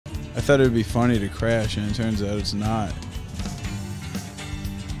I thought it would be funny to crash, and it turns out it's not.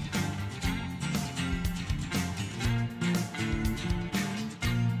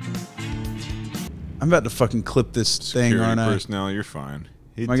 I'm about to fucking clip this thing, aren't I? Personnel, you're fine.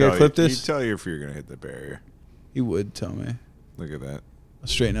 Am I gonna clip this? He'd tell you if you're gonna hit the barrier. He would tell me. Look at that. I'll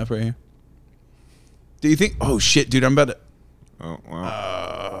straighten up right here. Do you think? Oh shit, dude! I'm about to. Oh well.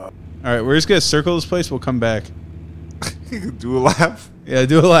 All right, we're just gonna circle this place. We'll come back. Do a lap. Yeah,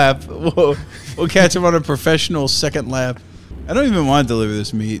 do a lap. We'll catch him on a professional second lap. I don't even want to deliver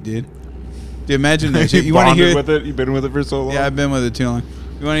this meat, dude. Dude, imagine this. You want to hear with it? You've been with it for so long. Yeah, I've been with it too long.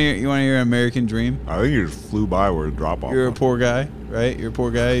 You want to hear? You want to hear American Dream? I think you just flew by where the drop off. You're a poor guy, right? You're a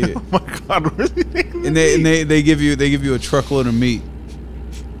poor guy. Oh my god, really? And they give you a truckload of meat.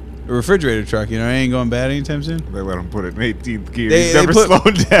 A refrigerator truck, you know, it ain't going bad anytime soon. They let him put it in 18th gear. He's never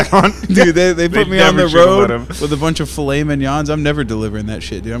slowed down. Dude, they put me on the road him. with a bunch of filet mignons. I'm never delivering that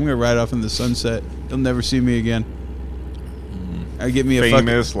shit, dude. I'm gonna ride off in the sunset. You'll never see me again. I get me a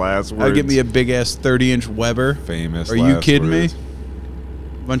famous last words. I get me a big ass 30-inch Weber. Famous. Are you kidding words. me?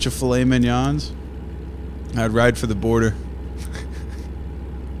 Bunch of filet mignons. I'd ride for the border.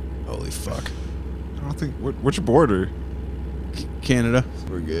 Holy fuck! I don't think. Which border? Canada.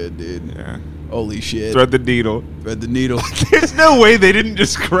 We're good, dude. Yeah. Holy shit. Thread the needle. Thread the needle. There's no way they didn't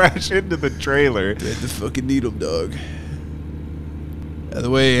just crash into the trailer. Thread the fucking needle, dog. By the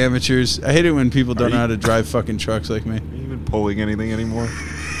way, amateurs, I hate it when people don't know how to drive fucking trucks like me. Are you even pulling anything anymore?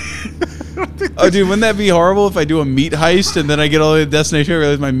 Oh, dude, wouldn't that be horrible if I do a meat heist and then I get all the way to the destination and I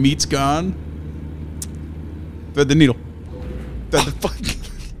realize my meat's gone? Thread the needle. Thread the fuck.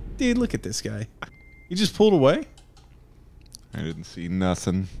 Dude, look at this guy. He just pulled away? I didn't see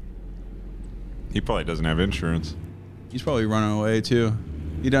nothing. He probably doesn't have insurance. He's probably running away, too.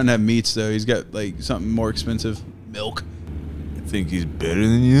 He doesn't have meats, though. He's got, like, something more expensive. Milk. You think he's better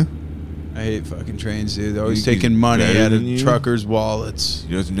than you? I hate fucking trains, dude. They're always taking money out of truckers' wallets.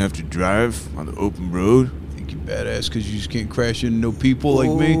 He doesn't have to drive on the open road. I think you're badass because you just can't crash into no people like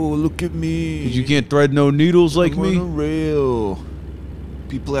me. Oh, look at me. Because you can't thread no needles like me. I'm on a rail.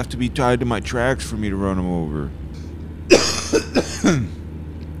 People have to be tied to my tracks for me to run them over.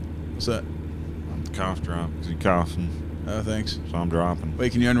 What's that? Cough drop. Is he coughing? Oh, thanks. So I'm dropping.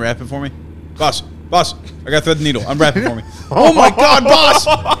 Wait, can you unwrap it for me? Boss, I got thread the needle. Unwrap it for me. Oh my god, boss!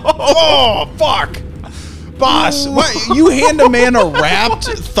 Oh, fuck! Boss, what? You hand a man a wrapped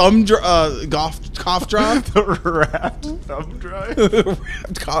cough drop? The wrapped thumb drive?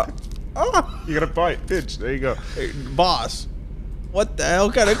 Wrapped cough. Oh, you got a bite. Pitch. There you go. Hey, boss. What the hell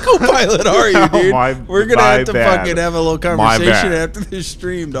kind of co-pilot are you, dude? We're going to have to fucking have a little conversation after this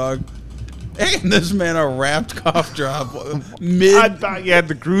stream, dog. And this man a wrapped cough drop. I thought you had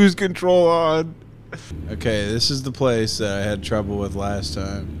the cruise control on. Okay, this is the place that I had trouble with last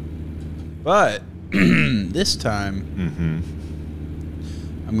time. But this time,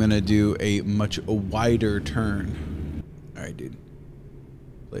 I'm going to do a much wider turn. All right, dude.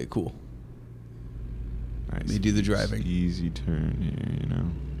 Play it cool. Nice. Let me do the driving. Easy turn here, you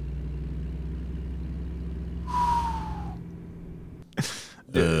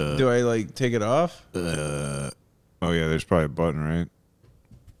know. Do I like take it off? Oh yeah, there's probably a button, right?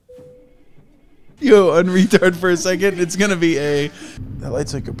 Yo, unretard for a second. It's gonna be a. That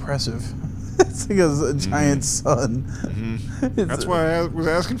light's like oppressive. It's like a giant sun. That's why I was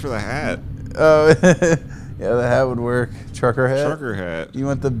asking for the hat. Oh, yeah, the hat would work. Trucker hat. Trucker hat. You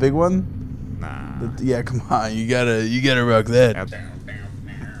want the big one? Nah. Yeah, come on. You gotta rock that.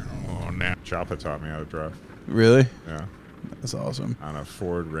 Oh, now Choppa taught me how to drive. Really? Yeah. That's awesome. On a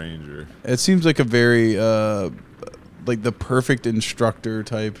Ford Ranger. It seems like a very like the perfect instructor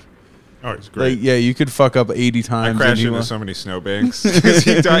type. Oh, it's great. Like, yeah, you could fuck up 80 times. I crashed into so many snowbanks because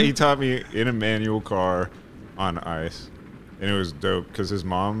he taught me in a manual car on ice, and it was dope because his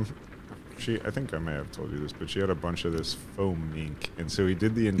mom, I think I may have told you this, but she had a bunch of this faux mink, and so he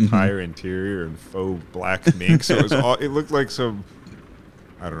did the entire interior in faux black mink, so it looked like some,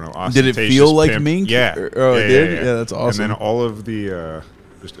 I don't know, did it feel like mink? Yeah. Oh, it did? Yeah, that's awesome. And then all of the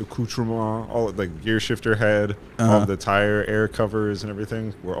just accoutrement, all like gear shifter head, all of the tire air covers and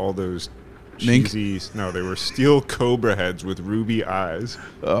everything were all those cheesy. No, they were steel Cobra heads with ruby eyes.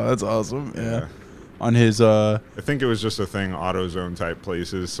 Oh, that's awesome. Yeah. On his I think it was just a thing AutoZone type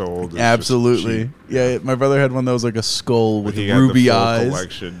places sold. Absolutely. Yeah, my brother had one that was like a skull with ruby eyes.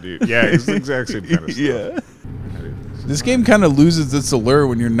 Collection, dude. Yeah, it's the exact same kind of stuff. Yeah. This game kind of loses its allure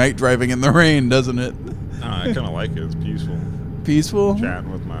when you're night driving in the rain, doesn't it? No, I kind of like it. It's peaceful. Peaceful?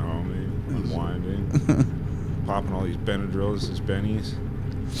 Chatting with my homie, unwinding, popping all these Benadryls, these bennies.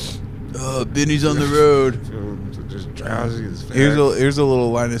 Oh, Benny's on the road. To just drowsy as fuck. Here's a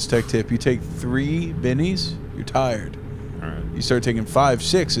little Linus Tech tip. You take 3 bennies, you're tired. All right. You start taking 5,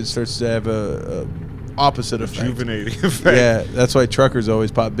 6, it starts to have a opposite effect. Rejuvenating effect. Yeah, that's why truckers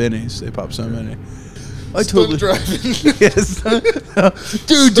always pop bennies. They pop so many. I Stunt driving. Yes.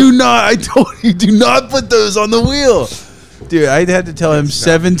 Dude, do not. I told you, do not put those on the wheel. Dude, I had to tell him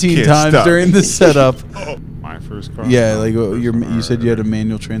 17 Can't times stop. during the setup. My first car. Yeah, No, like first you said car. you had a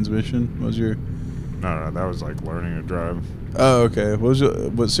manual transmission. What was your? No, that was like learning to drive. Oh, okay.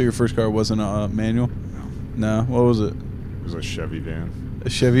 What was so your first car wasn't a manual? No. What was it? It was a Chevy van. A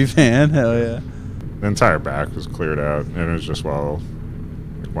Chevy van? Hell yeah. The entire back was cleared out, and it was just while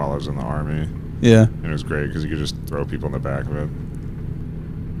I was in the army. Yeah. And it was great because you could just throw people in the back of it.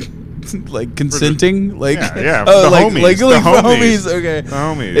 Like consenting, like yeah, oh, the like homies, like the like homies. Okay, The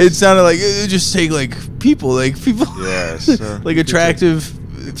homies. it sounded like it would just take like people, Yeah, so like you could attractive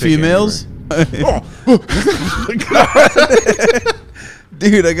take females. Oh,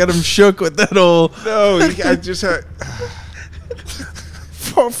 Dude, I got him shook with that old no! I just had.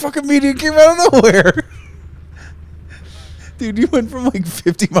 fucking meteor came out of nowhere. Dude, you went from like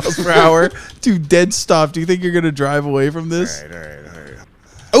 50 miles per hour to dead stop. Do you think you're gonna drive away from this? All right.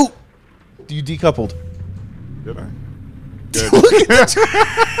 Oh, you decoupled. Did I? Look at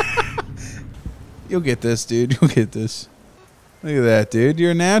that. You'll get this, dude. You'll get this. Look at that, dude.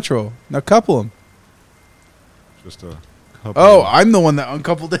 You're a natural. Now couple them. Just a couple. Oh, I'm the one that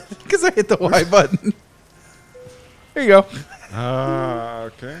uncoupled it because I hit the Y button. There you go.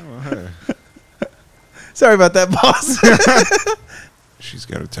 Okay. Well, hey. Sorry about that, boss. She's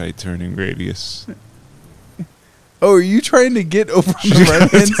got a tight turning radius. Oh, are you trying to get over on the right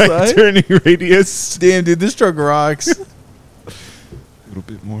hand side? Turning radius. Damn, dude, this truck rocks. A little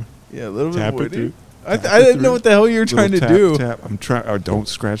bit more. Yeah, a little Tap bit more, it through. dude. I didn't know what the hell you were trying to do. Tap. I'm trying. Oh, don't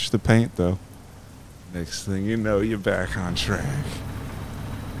scratch the paint though. Next thing you know, you're back on track.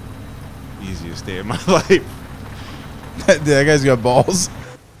 Easiest day of my life. That guy's got balls.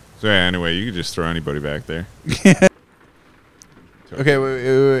 So yeah, anyway, you could just throw anybody back there. Okay,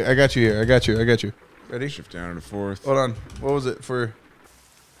 wait. I got you here. I got you. Ready? Shift down to fourth. Hold on. What was it for?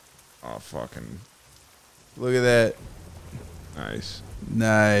 Oh, fucking Look at that. nice.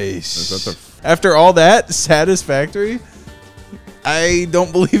 Nice. Is that After all that, satisfactory? I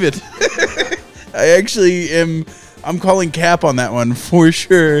don't believe it. I actually am. I'm calling cap on that one for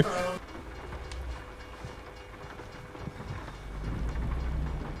sure.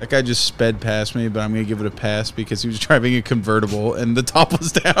 That guy just sped past me, but I'm going to give it a pass because he was driving a convertible and the top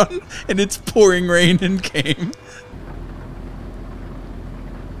was down and it's pouring rain and came.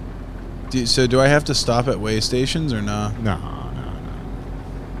 So do I have to stop at way stations or nah? No.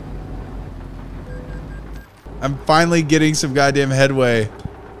 I'm finally getting some goddamn headway.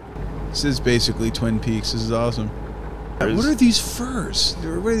 This is basically Twin Peaks. This is awesome. What are these firs? What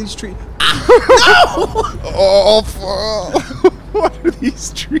are these trees? Oh, what are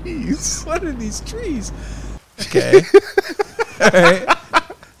these trees? What are these trees? Okay. Alright.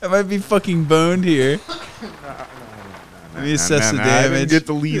 I might be fucking boned here. Let me assess the I damage. didn't get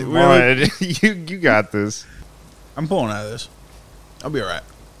the lead. Really? You got this. I'm pulling out of this. I'll be alright.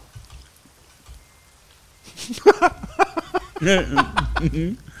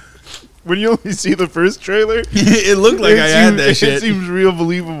 When you only see the first trailer, It looked like I had that shit. It seems real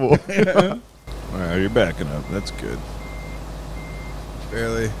believable. Wow, you're backing up. That's good.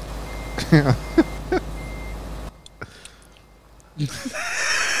 Barely.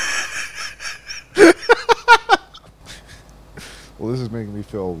 Well, this is making me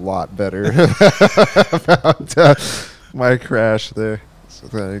feel a lot better about my crash there. So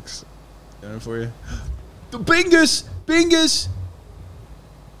thanks. Got it for you. The Bingus! Bingus!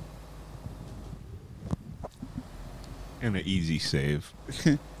 And an easy save.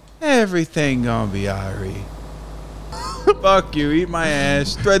 Everything gonna be alright. Fuck you, eat my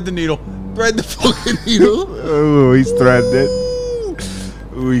ass. Thread the needle. Thread the fucking needle. Oh, he's threaded it.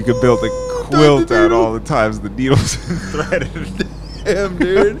 Ooh, you could build a quilt out all the times the needles threaded. Damn,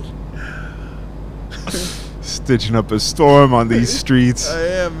 dude. Stitching up a storm on these streets. I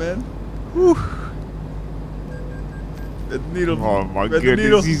am, man. Whew. Thread the needle. Oh my Thread the needle.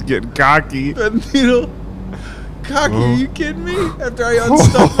 goodness, he's getting cocky. Thread the needle. Cocky, Oh. are you kidding me? After I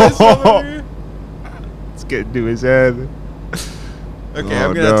unstuffed myself over here? It's getting to his head. Okay, Oh, I'm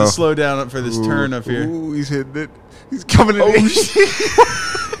gonna have no. to slow down up for this turn up here. Ooh, he's hitting it. He's coming in. Oh, 80 shit.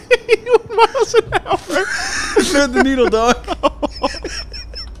 miles an hour. Thread the needle, dog.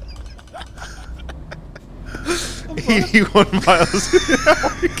 81 miles an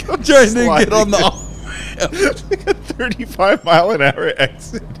hour. I'm trying to get on the. It's like a 35 mile an hour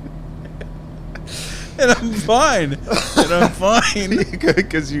exit. And I'm fine. And I'm fine.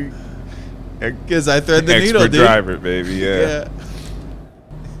 Because you Because I thread the expert needle, dude. driver, baby. Yeah.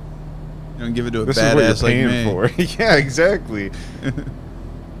 Don't give it to a This is what you're badass like paying me. for. Yeah, exactly.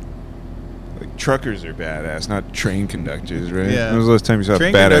 Like truckers are badass, not train conductors, right? Yeah. When was the last time you saw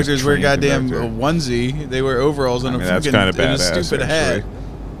Train a badass conductors wear train goddamn conductor? onesie. They wear overalls and I mean, a that's fucking kinda and a badass, stupid hat. actually.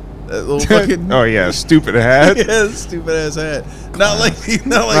 That little fucking Oh yeah, stupid hat. yeah, stupid ass hat. Not like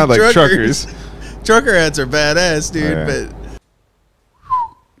Not like truckers. Trucker hats are badass, dude. Yeah. But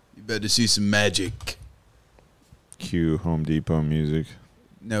you better see some magic. Cue Home Depot music.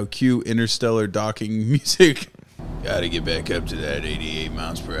 No, cue interstellar docking music. Gotta get back up to that 88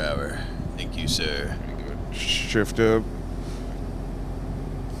 miles per hour. Thank you, sir. Shift up.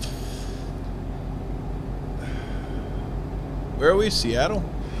 Where are we? Seattle?